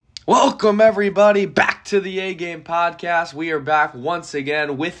Welcome everybody back to the A-Game podcast. We are back once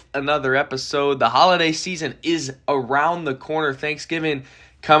again with another episode. The holiday season is around the corner. Thanksgiving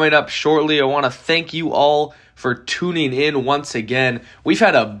coming up shortly. I want to thank you all for tuning in once again. We've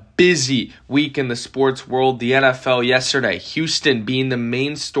had a busy week in the sports world. The NFL yesterday, Houston being the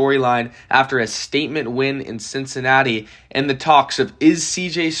main storyline after a statement win in Cincinnati, and the talks of is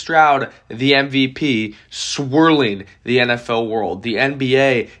CJ Stroud the MVP swirling the NFL world. The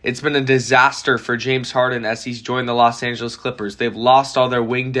NBA, it's been a disaster for James Harden as he's joined the Los Angeles Clippers. They've lost all their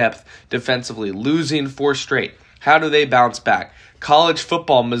wing depth defensively, losing 4 straight. How do they bounce back? College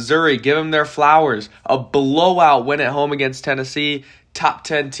football, Missouri, give them their flowers. A blowout win at home against Tennessee. Top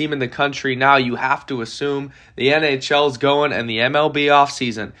 10 team in the country. Now you have to assume the NHL's going and the MLB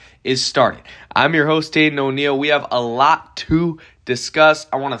offseason is starting. I'm your host, Aiden O'Neill. We have a lot to discuss.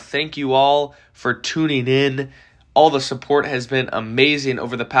 I want to thank you all for tuning in. All the support has been amazing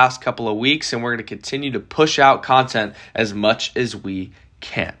over the past couple of weeks, and we're going to continue to push out content as much as we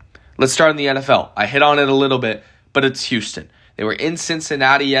can. Let's start in the NFL. I hit on it a little bit, but it's Houston. They were in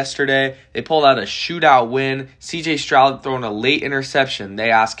Cincinnati yesterday. They pulled out a shootout win. CJ Stroud throwing a late interception.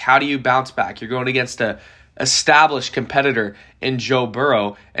 They ask, how do you bounce back? You're going against a established competitor in Joe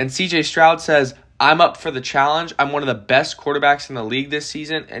Burrow. And CJ Stroud says, I'm up for the challenge. I'm one of the best quarterbacks in the league this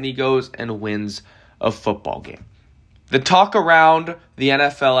season. And he goes and wins a football game. The talk around the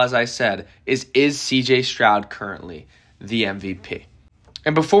NFL, as I said, is CJ Stroud currently the MVP?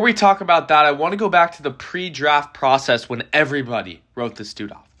 And before we talk about that, I want to go back to the pre-draft process when everybody wrote this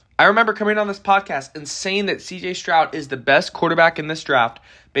dude off. I remember coming on this podcast and saying that CJ Stroud is the best quarterback in this draft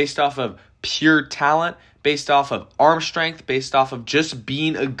based off of pure talent, based off of arm strength, based off of just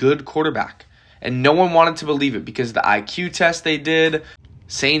being a good quarterback. And no one wanted to believe it because the IQ test they did,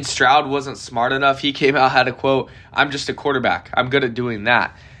 saying Stroud wasn't smart enough. He came out, had a quote, I'm just a quarterback. I'm good at doing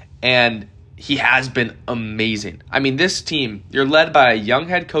that. And he has been amazing. I mean, this team, you're led by a young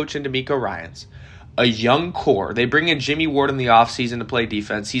head coach in DeMeco Ryans, a young core. They bring in Jimmy Ward in the offseason to play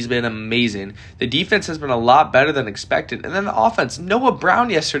defense. He's been amazing. The defense has been a lot better than expected. And then the offense, Noah Brown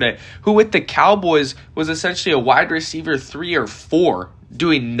yesterday, who with the Cowboys was essentially a wide receiver 3 or 4,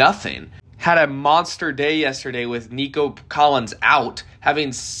 doing nothing, had a monster day yesterday with Nico Collins out,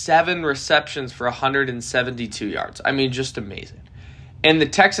 having 7 receptions for 172 yards. I mean, just amazing. And the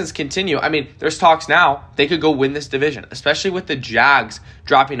Texans continue. I mean, there's talks now. They could go win this division, especially with the Jags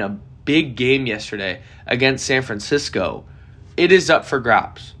dropping a big game yesterday against San Francisco. It is up for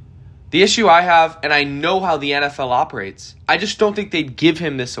grabs. The issue I have, and I know how the NFL operates, I just don't think they'd give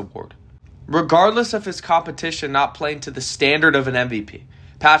him this award. Regardless of his competition not playing to the standard of an MVP.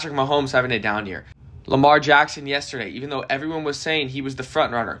 Patrick Mahomes having a down year. Lamar Jackson yesterday, even though everyone was saying he was the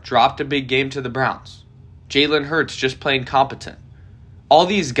front runner, dropped a big game to the Browns. Jalen Hurts just playing competent. All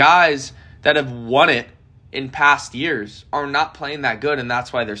these guys that have won it in past years are not playing that good, and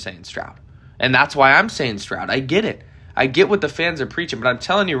that's why they're saying Stroud. And that's why I'm saying Stroud. I get it. I get what the fans are preaching, but I'm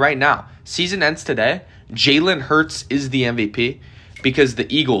telling you right now, season ends today, Jalen Hurts is the MVP because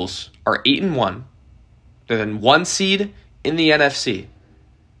the Eagles are 8-1. They're the 1 seed in the NFC,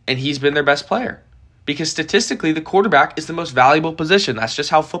 and he's been their best player. Because statistically, the quarterback is the most valuable position. That's just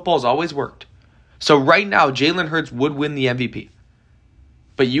how football's always worked. So right now, Jalen Hurts would win the MVP.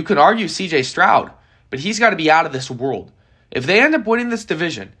 But you could argue CJ Stroud, but he's got to be out of this world. If they end up winning this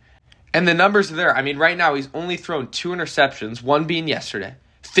division, and the numbers are there, I mean, right now he's only thrown 2 interceptions, 1 being yesterday,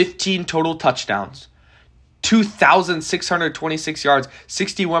 15 total touchdowns, 2,626 yards,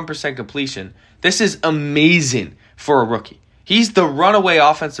 61% completion. This is amazing for a rookie. He's the runaway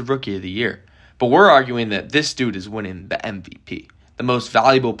offensive rookie of the year. But we're arguing that this dude is winning the MVP, the most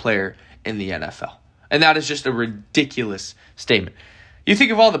valuable player in the NFL. And that is just a ridiculous statement. You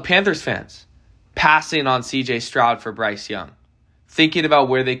think of all the Panthers fans passing on CJ Stroud for Bryce Young, thinking about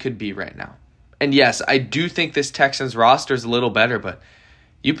where they could be right now. And yes, I do think this Texans roster is a little better, but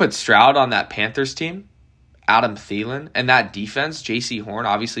you put Stroud on that Panthers team, Adam Thielen, and that defense, J.C. Horn,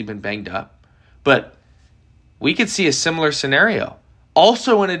 obviously been banged up. But we could see a similar scenario.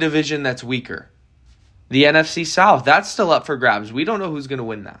 Also in a division that's weaker. The NFC South, that's still up for grabs. We don't know who's going to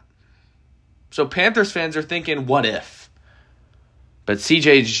win that. So Panthers fans are thinking, what if? But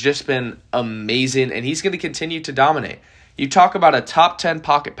CJ's just been amazing, and he's going to continue to dominate. You talk about a top 10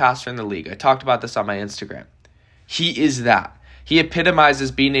 pocket passer in the league. I talked about this on my Instagram. He is that. He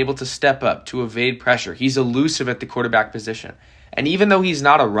epitomizes being able to step up, to evade pressure. He's elusive at the quarterback position. And even though he's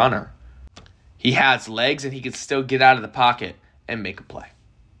not a runner, he has legs and he can still get out of the pocket and make a play.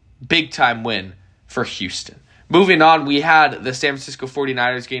 Big time win for Houston. Moving on, we had the San Francisco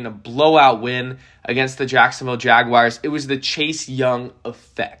 49ers getting a blowout win against the Jacksonville Jaguars. It was the Chase Young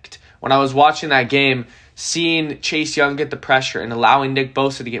effect. When I was watching that game, seeing Chase Young get the pressure and allowing Nick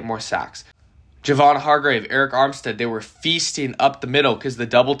Bosa to get more sacks. Javon Hargrave, Eric Armstead, they were feasting up the middle because the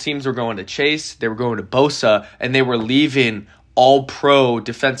double teams were going to Chase, they were going to Bosa, and they were leaving all-pro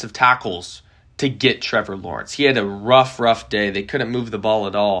defensive tackles to get Trevor Lawrence. He had a rough day. They couldn't move the ball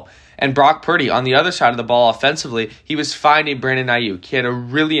at all. And Brock Purdy, on the other side of the ball offensively, he was finding Brandon Ayuk. He had a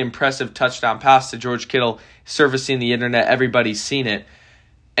really impressive touchdown pass to George Kittle, surfacing the internet. Everybody's seen it.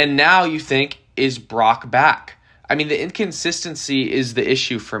 And now you think, is Brock back? I mean, the inconsistency is the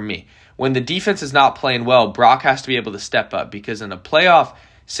issue for me. When the defense is not playing well, Brock has to be able to step up, because in a playoff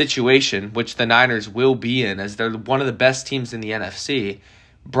situation, which the Niners will be in, as they're one of the best teams in the NFC,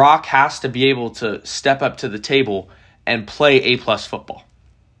 Brock has to be able to step up to the table and play A-plus football.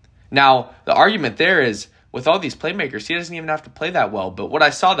 Now, the argument there is, with all these playmakers, he doesn't even have to play that well. But what I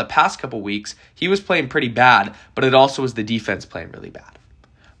saw the past couple weeks, he was playing pretty bad, but it also was the defense playing really bad.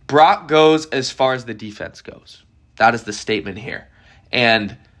 Brock goes as far as the defense goes. That is the statement here.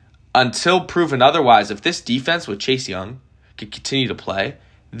 And until proven otherwise, if this defense with Chase Young can continue to play,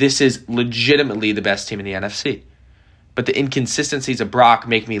 this is legitimately the best team in the NFC. But the inconsistencies of Brock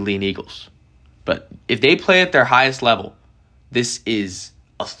make me lean Eagles. But if they play at their highest level, this is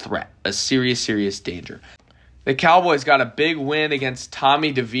a threat, a serious danger. The Cowboys got a big win against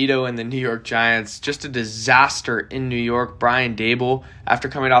Tommy DeVito and the New York Giants. Just a disaster in New York. Brian Daboll, after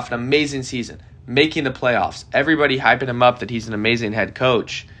coming off an amazing season, making the playoffs, everybody hyping him up that he's an amazing head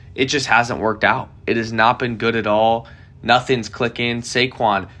coach. It just hasn't worked out. It has not been good at all. Nothing's clicking.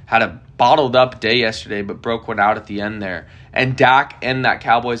 Saquon had a bottled up day yesterday, but broke one out at the end there. And Dak and that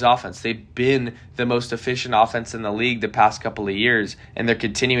Cowboys offense, they've been the most efficient offense in the league the past couple of years, and they're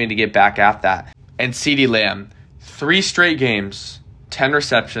continuing to get back at that. And CeeDee Lamb, 3 straight games, 10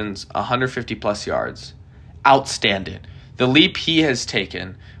 receptions, 150-plus yards. Outstanding. The leap he has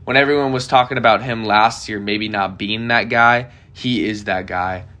taken, when everyone was talking about him last year maybe not being that guy, he is that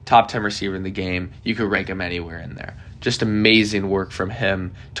guy. Top 10 receiver in the game. You could rank him anywhere in there. Just amazing work from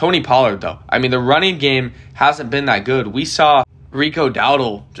him. Tony Pollard, though. I mean, the running game hasn't been that good. We saw Rico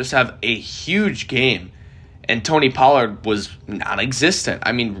Dowdle just have a huge game, and Tony Pollard was non-existent.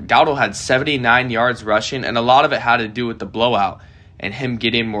 I mean, Dowdle had 79 yards rushing, and a lot of it had to do with the blowout and him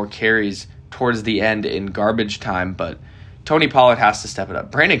getting more carries towards the end in garbage time. But Tony Pollard has to step it up.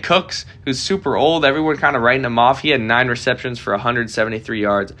 Brandon Cooks, who's super old, everyone kind of writing him off. He had 9 receptions for 173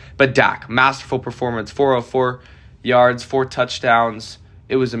 yards. But Dak, masterful performance, 404 yards, 4 touchdowns.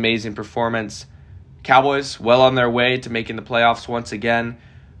 It was amazing performance. Cowboys well on their way to making the playoffs once again.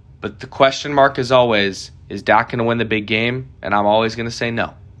 But the question mark is always, is Dak going to win the big game? And I'm always going to say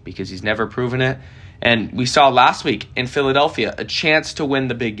no, because he's never proven it. And we saw last week in Philadelphia a chance to win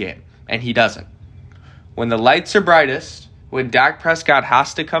the big game, and he doesn't. When the lights are brightest, when Dak Prescott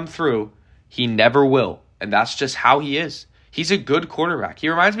has to come through, he never will. And that's just how he is. He's a good quarterback. He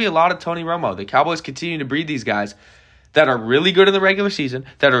reminds me a lot of Tony Romo. The Cowboys continue to breed these guys that are really good in the regular season,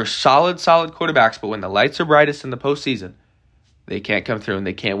 that are solid quarterbacks, but when the lights are brightest in the postseason, they can't come through and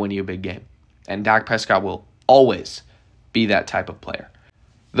they can't win you a big game. And Dak Prescott will always be that type of player.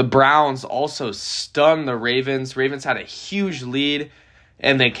 The Browns also stunned the Ravens. Ravens had a huge lead,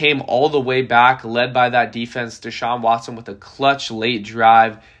 and they came all the way back, led by that defense, Deshaun Watson with a clutch late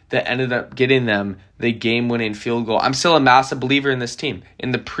drive that ended up getting them the game-winning field goal. I'm still a massive believer in this team.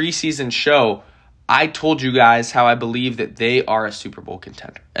 In the preseason show, I told you guys how I believe that they are a Super Bowl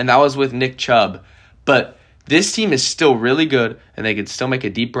contender, and that was with Nick Chubb. But this team is still really good, and they could still make a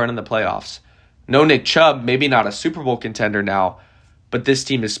deep run in the playoffs. No Nick Chubb, maybe not a Super Bowl contender now, but this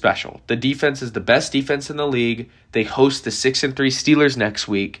team is special. The defense is the best defense in the league. They host the 6-3 Steelers next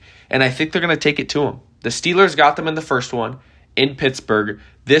week, and I think they're going to take it to them. The Steelers got them in the first one in Pittsburgh.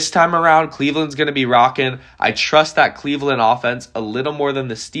 This time around, Cleveland's going to be rocking. I trust that Cleveland offense a little more than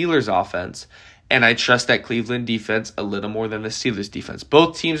the Steelers offense, and I trust that Cleveland defense a little more than the Steelers defense.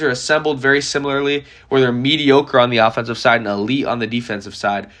 Both teams are assembled very similarly, where they're mediocre on the offensive side and elite on the defensive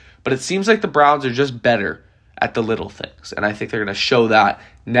side, but it seems like the Browns are just better at the little things, and I think they're going to show that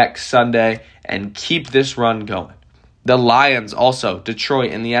next Sunday and keep this run going. The Lions also,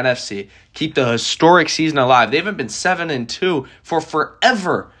 Detroit in the NFC, keep the historic season alive. They haven't been 7-2 for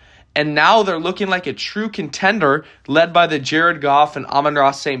forever, and now they're looking like a true contender led by the Jared Goff and Amon-Ra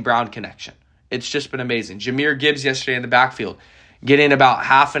St. Brown connection. It's just been amazing. Jahmyr Gibbs yesterday in the backfield, getting about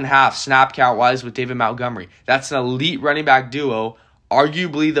half and half snap count-wise with David Montgomery. That's an elite running back duo,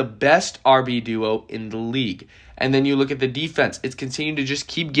 arguably the best RB duo in the league. And then you look at the defense. It's continuing to just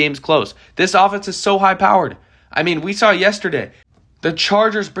keep games close. This offense is so high-powered. I mean, we saw yesterday, the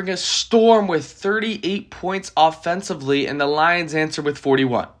Chargers bring a storm with 38 points offensively, and the Lions answer with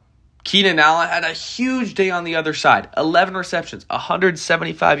 41. Keenan Allen had a huge day on the other side. 11 receptions,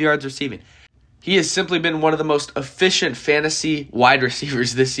 175 yards receiving. He has simply been one of the most efficient fantasy wide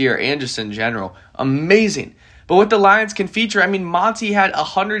receivers this year and just in general. Amazing. But what the Lions can feature, I mean, Monty had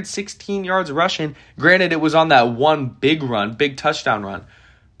 116 yards rushing. Granted, it was on that one big touchdown run.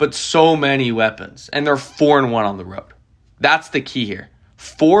 But so many weapons. And they're 4-1 on the road. That's the key here.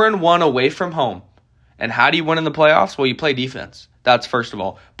 4-1 away from home. And how do you win in the playoffs? Well, you play defense. That's first of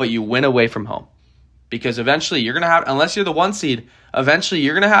all. But you win away from home. Because eventually you're going to have, unless you're the 1 seed, eventually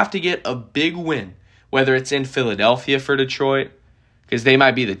you're going to have to get a big win. Whether it's in Philadelphia for Detroit, because they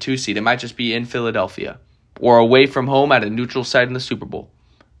might be the 2 seed. It might just be in Philadelphia. Or away from home at a neutral site in the Super Bowl.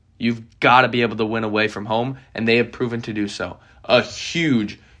 You've got to be able to win away from home, and they have proven to do so. A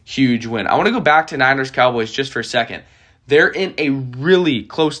huge win. I want to go back to Niners-Cowboys just for a second. They're in a really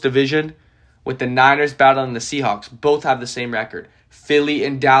close division with the Niners battling the Seahawks. Both have the same record. Philly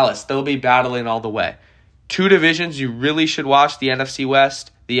and Dallas, they'll be battling all the way. 2 divisions you really should watch, the NFC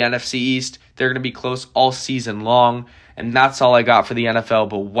West, the NFC East. They're going to be close all season long, and that's all I got for the NFL.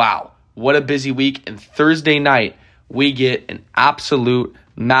 But wow, what a busy week. And Thursday night, we get an absolute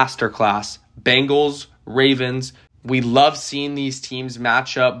masterclass. Bengals, Ravens. We love seeing these teams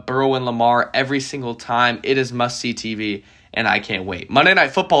match up, Burrow and Lamar, every single time. It is must-see TV, and I can't wait. Monday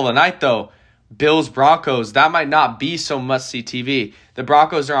Night Football tonight, though, Bills-Broncos, that might not be so must-see TV. The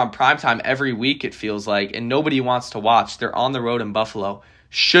Broncos are on primetime every week, it feels like, and nobody wants to watch. They're on the road in Buffalo.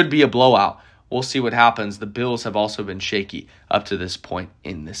 Should be a blowout. We'll see what happens. The Bills have also been shaky up to this point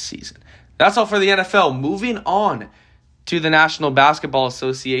in this season. That's all for the NFL. Moving on to the National Basketball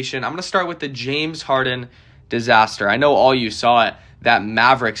Association, I'm going to start with the James Harden Disaster. I know all you saw it, that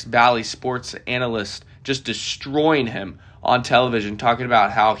Mavericks Valley sports analyst just destroying him on television, talking about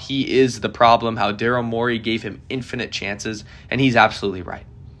how he is the problem, how Daryl Morey gave him infinite chances, and he's absolutely right.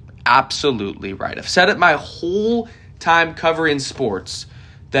 Absolutely right. I've said it my whole time covering sports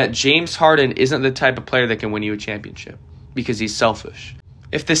that James Harden isn't the type of player that can win you a championship because he's selfish.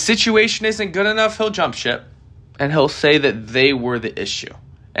 If the situation isn't good enough, he'll jump ship, and he'll say that they were the issue.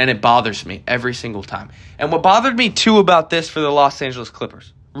 And it bothers me every single time. And what bothered me too about this for the Los Angeles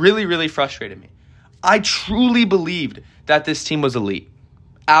Clippers, really frustrated me. I truly believed that this team was elite.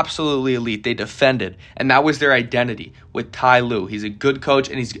 Absolutely elite. They defended. And that was their identity with Ty Lue. He's a good coach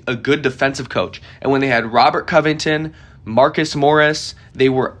and he's a good defensive coach. And when they had Robert Covington, Marcus Morris, they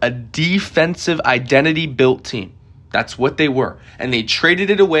were a defensive identity built team. That's what they were. And they traded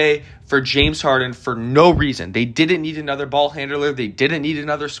it away for James Harden for no reason. They didn't need another ball handler. They didn't need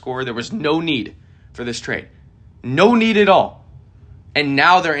another scorer. There was no need for this trade. No need at all. And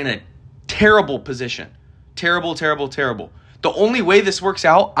now they're in a terrible position. Terrible. The only way this works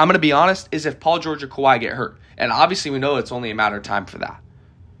out, I'm going to be honest, is if Paul George or Kawhi get hurt. And obviously we know it's only a matter of time for that.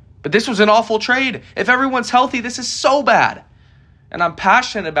 But this was an awful trade. If everyone's healthy, this is so bad. And I'm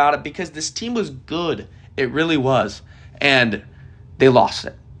passionate about it because this team was good. It really was. And they lost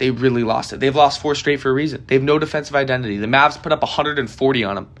it. They really lost it. They've lost 4 straight for a reason. They have no defensive identity. The Mavs put up 140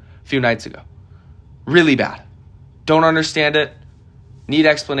 on them a few nights ago. Really bad. Don't understand it. Need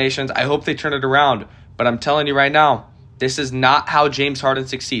explanations. I hope they turn it around. But I'm telling you right now, this is not how James Harden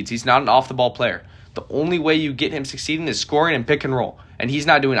succeeds. He's not an off-the-ball player. The only way you get him succeeding is scoring and pick and roll. And he's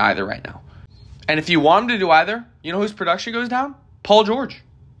not doing either right now. And if you want him to do either, you know whose production goes down? Paul George.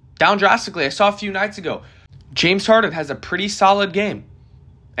 Down drastically. I saw a few nights ago. James Harden has a pretty solid game.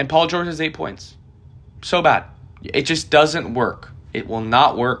 And Paul George has 8 points. So bad. It just doesn't work. It will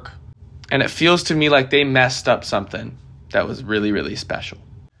not work. And it feels to me like they messed up something that was really special.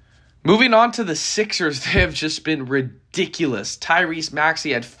 Moving on to the Sixers, they have just been ridiculous. Tyrese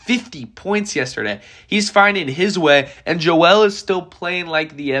Maxey had 50 points yesterday. He's finding his way, and Joel is still playing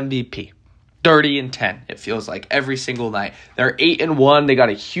like the MVP. 30-10, it feels like, every single night. They're 8-1. They got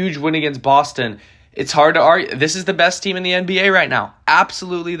a huge win against Boston. It's hard to argue. This is the best team in the NBA right now.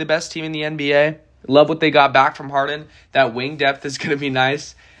 Absolutely the best team in the NBA. Love what they got back from Harden. That wing depth is going to be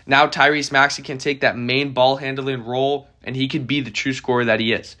nice. Now Tyrese Maxey can take that main ball handling role, and he could be the true scorer that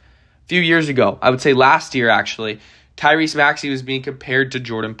he is. A few years ago, I would say last year actually, Tyrese Maxey was being compared to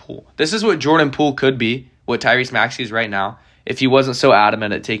Jordan Poole. This is what Jordan Poole could be, what Tyrese Maxey is right now, if he wasn't so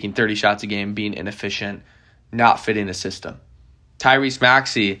adamant at taking 30 shots a game, being inefficient, not fitting the system. Tyrese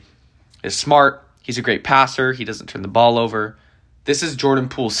Maxey is smart. He's a great passer. He doesn't turn the ball over. This is Jordan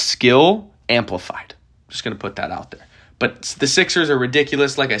Poole's skill amplified. I'm just going to put that out there. But the Sixers are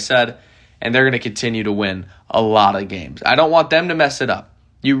ridiculous, like I said, and they're going to continue to win a lot of games. I don't want them to mess it up.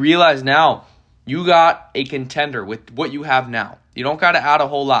 You realize now You got a contender with what you have now. You don't got to add a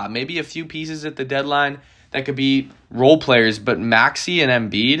whole lot. Maybe a few pieces at the deadline that could be role players, but Maxey and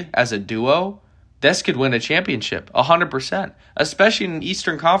Embiid as a duo, this could win a championship, 100%, especially in an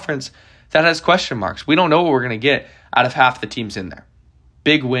Eastern Conference that has question marks. We don't know what we're going to get out of half the teams in there.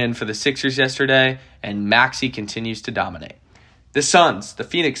 Big win for the Sixers yesterday, and Maxey continues to dominate. The Suns, the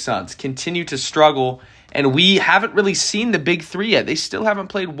Phoenix Suns, continue to struggle, and we haven't really seen the big three yet. They still haven't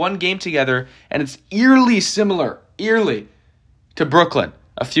played one game together, and it's eerily similar, to Brooklyn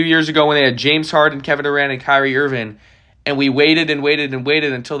a few years ago when they had James Harden, Kevin Durant, and Kyrie Irving, and we waited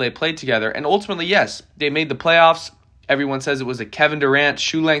until they played together. And ultimately, yes, they made the playoffs. Everyone says it was a Kevin Durant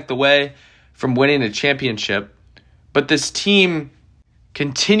shoe length away from winning a championship. But this team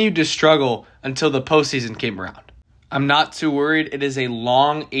continued to struggle until the postseason came around. I'm not too worried. It is a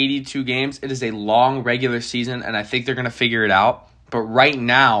long 82 games. It is a long regular season, and I think they're going to figure it out. But right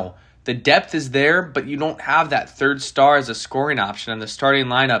now, the depth is there, but you don't have that third star as a scoring option, and the starting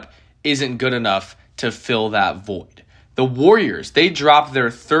lineup isn't good enough to fill that void. The Warriors, they dropped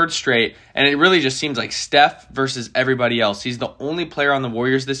their third straight, and it really just seems like Steph versus everybody else. He's the only player on the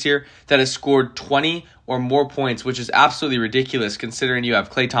Warriors this year that has scored 20 or more points, which is absolutely ridiculous considering you have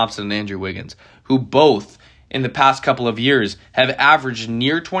Klay Thompson and Andrew Wiggins, who both in the past couple of years have averaged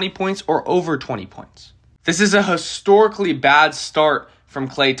near 20 points or over 20 points. This is a historically bad start from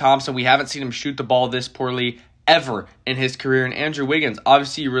Klay Thompson. We haven't seen him shoot the ball this poorly ever in his career. And Andrew Wiggins,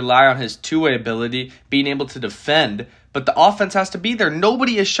 obviously you rely on his two-way ability, being able to defend, but the offense has to be there.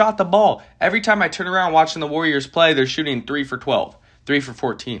 Nobody has shot the ball. Every time I turn around watching the Warriors play, they're shooting 3 for 12, 3 for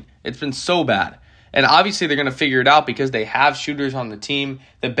 14. It's been so bad. And obviously they're going to figure it out because they have shooters on the team.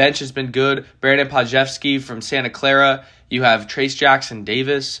 The bench has been good. Brandon Podjevsky from Santa Clara. You have Trace Jackson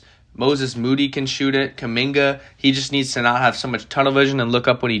Davis. Moses Moody can shoot it. Kuminga, he just needs to not have so much tunnel vision and look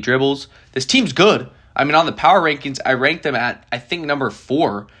up when he dribbles. This team's good. I mean, on the power rankings, I ranked them at, I think, number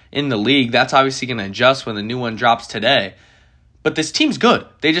 4 in the league. That's obviously going to adjust when the new one drops today. But this team's good.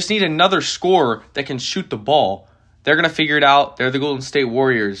 They just need another scorer that can shoot the ball. They're going to figure it out. They're the Golden State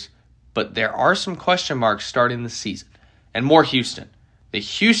Warriors. But there are some question marks starting the season. And more Houston. The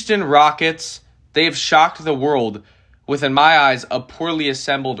Houston Rockets, they have shocked the world with, in my eyes, a poorly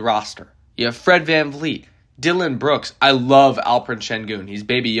assembled roster. You have Fred VanVleet, Dylan Brooks. I love Alperen Şengün. He's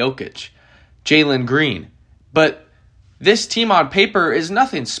baby Jokic. Jalen Green. But this team on paper is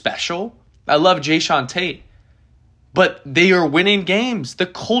nothing special. I love Jayshawn Tate. But they are winning games. The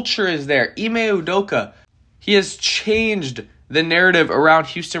culture is there. Ime Udoka, he has changed the narrative around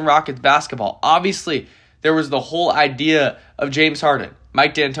Houston Rockets basketball. Obviously, there was the whole idea of James Harden,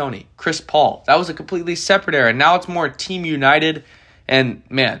 Mike D'Antoni, Chris Paul. That was a completely separate era. Now it's more Team United. And,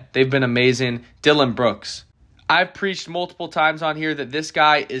 man, they've been amazing. Dylan Brooks. I've preached multiple times on here that this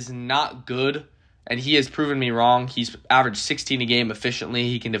guy is not good, and he has proven me wrong. He's averaged 16 a game efficiently.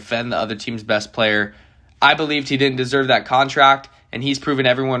 He can defend the other team's best player. I believed he didn't deserve that contract, and he's proven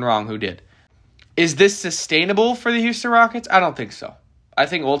everyone wrong who did. Is this sustainable for the Houston Rockets? I don't think so. I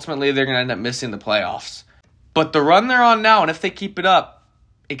think ultimately they're going to end up missing the playoffs. But the run they're on now, and if they keep it up,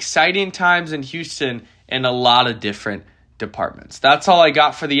 exciting times in Houston in a lot of different departments. That's all I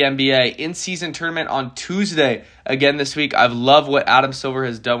got for the NBA. In-season tournament on Tuesday again this week. I've loved what Adam Silver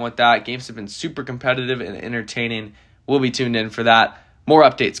has done with that. Games have been super competitive and entertaining. We'll be tuned in for that. More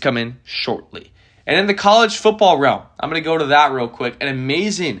updates coming shortly. And in the college football realm, I'm going to go to that real quick. An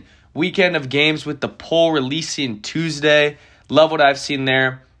amazing weekend of games with the poll releasing Tuesday. Love what I've seen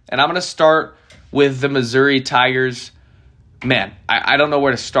there. And I'm going to start with the Missouri Tigers. Man, I don't know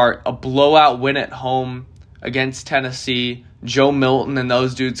where to start. A blowout win at home against Tennessee. Joe Milton and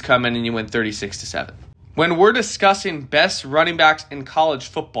those dudes come in and you win 36-7. When we're discussing best running backs in college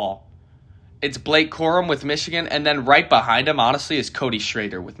football, it's Blake Corum with Michigan, and then right behind him, honestly, is Cody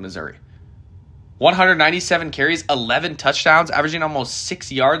Schrader with Missouri. 197 carries, 11 touchdowns, averaging almost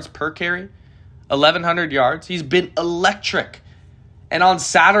 6 yards per carry, 1,100 yards. He's been electric. And on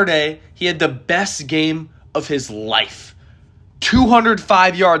Saturday, he had the best game of his life.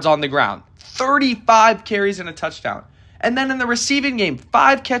 205 yards on the ground, 35 carries and a touchdown. And then in the receiving game,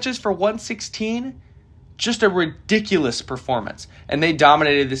 5 catches for 116. Just a ridiculous performance. And they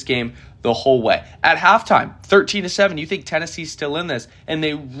dominated this game the whole way. At halftime, 13-7, you think Tennessee's still in this, and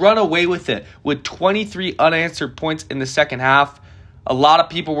they run away with it with 23 unanswered points in the second half. A lot of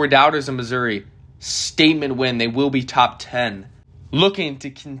people were doubters in Missouri. Statement win. They will be top 10. Looking to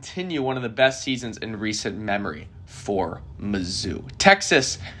continue one of the best seasons in recent memory for Mizzou.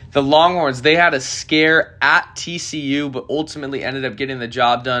 Texas, the Longhorns, they had a scare at TCU, but ultimately ended up getting the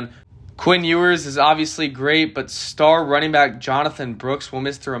job done. Quinn Ewers is obviously great, but star running back Jonathan Brooks will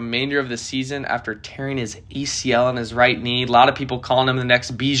miss the remainder of the season after tearing his ACL in his right knee. A lot of people calling him the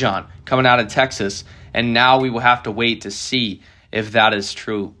next Bijan coming out of Texas, and now we will have to wait to see if that is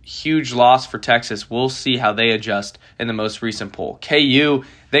true. Huge loss for Texas. We'll see how they adjust in the most recent poll. KU,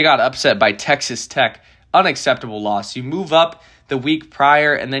 they got upset by Texas Tech. Unacceptable loss. You move up the week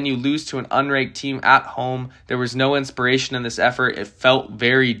prior, and then you lose to an unranked team at home. There was no inspiration in this effort. It felt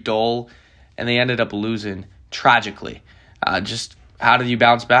very dull, and they ended up losing tragically. Just how do you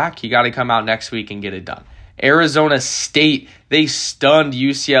bounce back? You got to come out next week and get it done. Arizona State, they stunned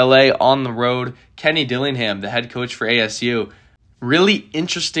UCLA on the road. Kenny Dillingham, the head coach for ASU, really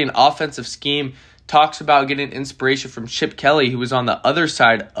interesting offensive scheme. Talks about getting inspiration from Chip Kelly, who was on the other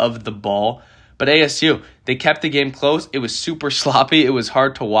side of the ball. But ASU, they kept the game close. It was super sloppy. It was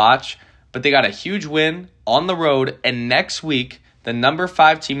hard to watch. But they got a huge win on the road. And next week, the number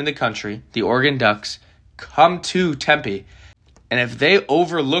 5 team in the country, the Oregon Ducks, come to Tempe. And if they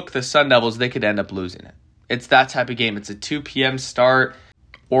overlook the Sun Devils, they could end up losing it. It's that type of game. It's a 2 p.m. start.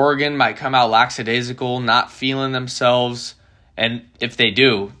 Oregon might come out lackadaisical, not feeling themselves. And if they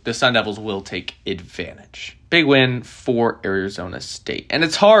do, the Sun Devils will take advantage. Big win for Arizona State. And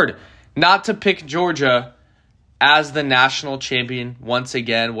it's hard not to pick Georgia as the national champion once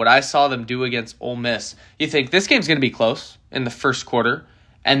again. What I saw them do against Ole Miss, you think this game's going to be close in the first quarter,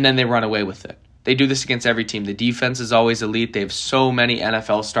 and then they run away with it. They do this against every team. The defense is always elite. They have so many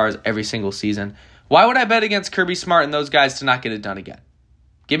NFL stars every single season. Why would I bet against Kirby Smart and those guys to not get it done again?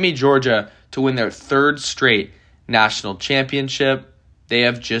 Give me Georgia to win their 3rd straight national championship. They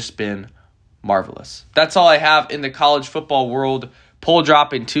have just been marvelous. That's all I have in the college football world. Poll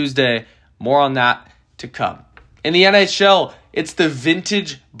dropping Tuesday. More on that to come. In the NHL, it's the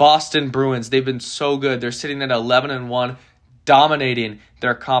vintage Boston Bruins. They've been so good. They're sitting at 11-1, dominating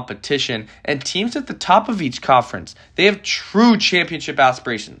their competition. And teams at the top of each conference, they have true championship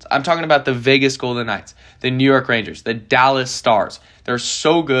aspirations. I'm talking about the Vegas Golden Knights, the New York Rangers, the Dallas Stars. They're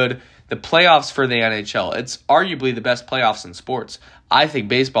so good. The playoffs for the NHL, it's arguably the best playoffs in sports. I think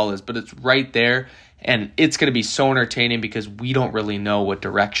baseball is, but it's right there. And it's going to be so entertaining because we don't really know what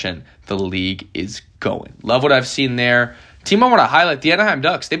direction the league is going. Love what I've seen there. Team I want to highlight, the Anaheim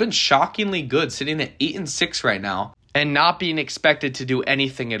Ducks. They've been shockingly good, sitting at 8-6 right now and not being expected to do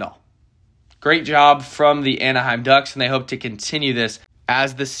anything at all. Great job from the Anaheim Ducks, and they hope to continue this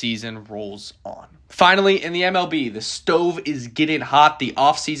as the season rolls on. Finally, in the MLB, the stove is getting hot. The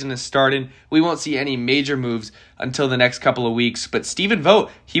offseason is starting. We won't see any major moves until the next couple of weeks. But Stephen Vogt,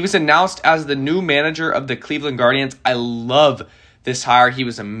 he was announced as the new manager of the Cleveland Guardians. I love this hire. He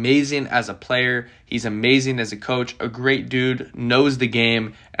was amazing as a player. He's amazing as a coach. A great dude, knows the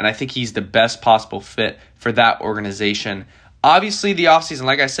game, and I think he's the best possible fit for that organization. Obviously, the offseason,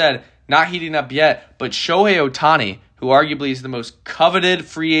 like I said, not heating up yet, but Shohei Ohtani, who arguably is the most coveted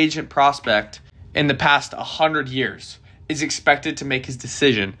free agent prospect in the past 100 years, is expected to make his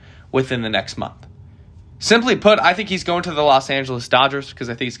decision within the next month. Simply put, I think he's going to the Los Angeles Dodgers because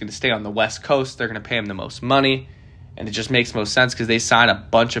I think he's going to stay on the West Coast. They're going to pay him the most money, and it just makes most sense because they sign a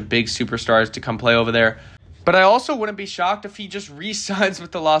bunch of big superstars to come play over there. But I also wouldn't be shocked if he just re-signs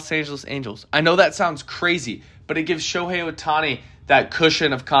with the Los Angeles Angels. I know that sounds crazy, but it gives Shohei Ohtani that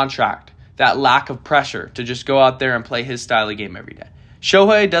cushion of contract, that lack of pressure to just go out there and play his style of game every day.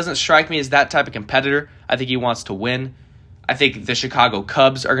 Shohei doesn't strike me as that type of competitor. I think he wants to win. I think the Chicago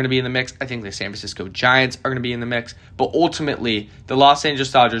Cubs are going to be in the mix. I think the San Francisco Giants are going to be in the mix. But ultimately, the Los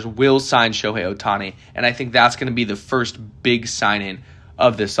Angeles Dodgers will sign Shohei Ohtani, and I think that's going to be the first big signing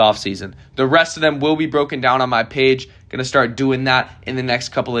of this offseason. The rest of them will be broken down on my page. Going to start doing that in the next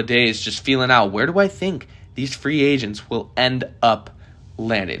couple of days, just feeling out where do I think these free agents will end up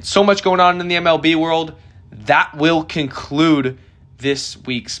landing. So much going on in the MLB world. That will conclude this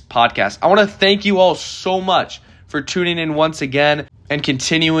week's podcast. I want to thank you all so much for tuning in once again and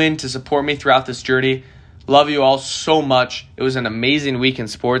continuing to support me throughout this journey. Love you all so much. It was an amazing week in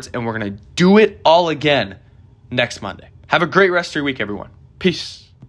sports, and we're going to do it all again next Monday. Have a great rest of your week, everyone. Peace.